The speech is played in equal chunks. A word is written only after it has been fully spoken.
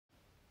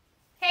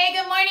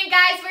morning,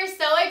 guys. We're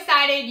so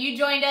excited you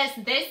joined us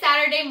this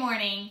Saturday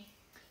morning.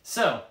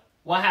 So,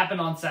 what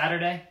happened on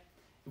Saturday?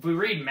 If we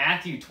read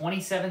Matthew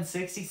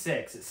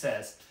 27:66, it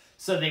says,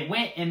 "So they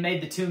went and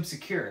made the tomb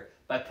secure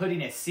by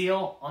putting a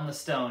seal on the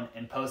stone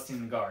and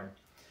posting the guard."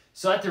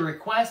 So at the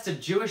request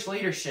of Jewish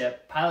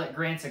leadership, Pilate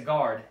grants a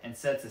guard and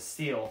sets a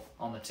seal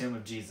on the tomb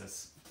of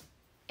Jesus.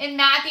 In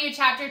Matthew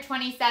chapter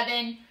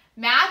 27,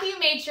 Matthew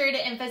made sure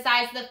to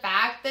emphasize the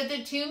fact that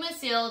the tomb was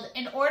sealed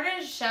in order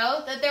to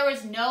show that there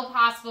was no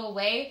possible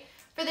way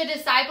for the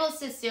disciples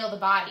to steal the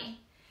body.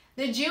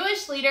 The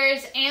Jewish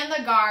leaders and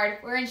the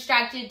guard were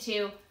instructed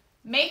to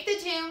make the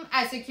tomb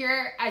as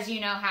secure as you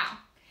know how.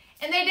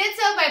 And they did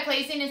so by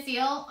placing a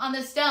seal on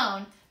the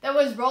stone that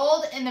was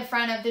rolled in the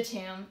front of the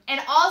tomb,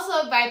 and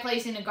also by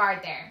placing a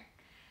guard there.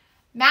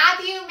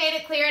 Matthew made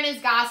it clear in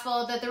his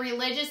gospel that the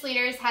religious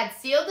leaders had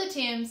sealed the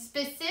tomb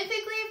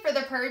specifically for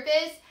the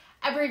purpose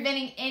of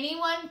preventing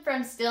anyone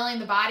from stealing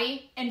the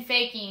body and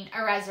faking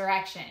a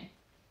resurrection.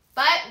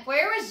 But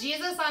where was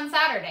Jesus on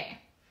Saturday?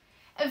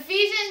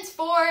 Ephesians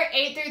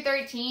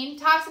 4:8-13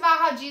 talks about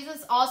how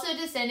Jesus also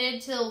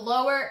descended to the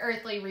lower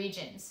earthly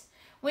regions.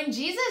 When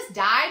Jesus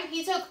died,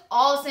 he took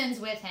all sins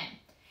with him.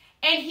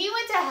 And he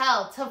went to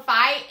hell to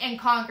fight and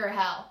conquer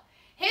hell.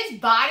 His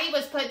body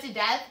was put to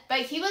death,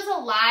 but he was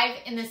alive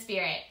in the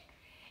spirit.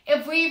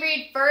 If we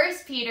read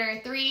 1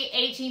 Peter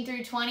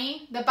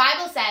 3:18-20, the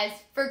Bible says,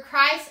 "For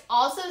Christ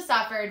also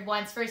suffered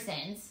once for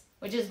sins,"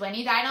 which is when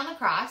he died on the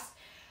cross,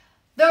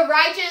 "the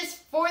righteous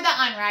for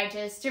the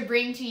unrighteous, to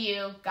bring to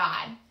you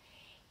God.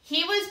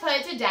 He was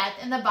put to death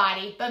in the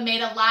body, but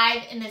made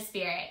alive in the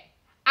spirit.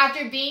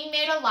 After being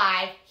made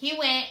alive, he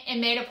went and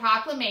made a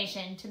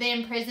proclamation to the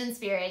imprisoned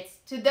spirits,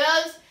 to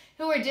those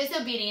who were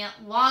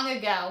disobedient long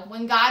ago,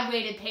 when God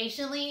waited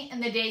patiently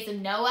in the days of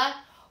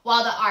Noah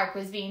while the ark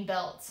was being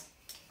built."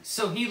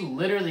 So he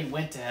literally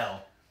went to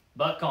hell,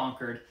 but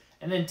conquered,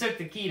 and then took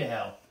the key to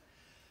hell.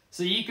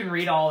 So you can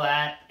read all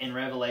that in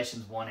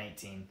Revelations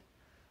 1:18.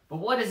 But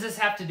what does this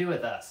have to do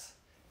with us?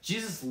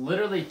 Jesus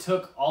literally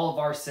took all of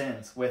our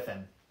sins with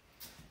him.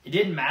 It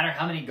didn't matter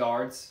how many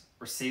guards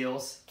or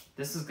seals.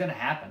 This was going to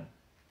happen.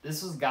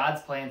 This was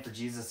God's plan for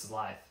Jesus'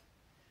 life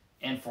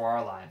and for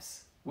our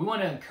lives. We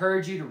want to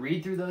encourage you to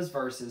read through those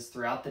verses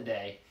throughout the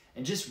day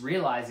and just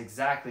realize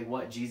exactly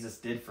what Jesus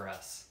did for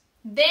us.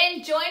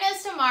 Then join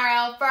us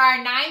tomorrow for our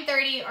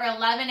 9:30 or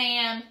 11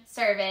 a.m.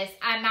 service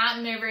at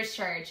Mountain Movers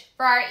Church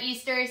for our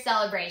Easter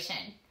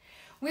celebration.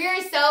 We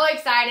are so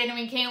excited and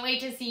we can't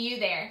wait to see you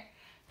there.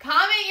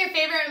 Comment your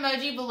favorite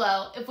emoji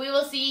below if we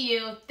will see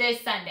you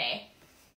this Sunday.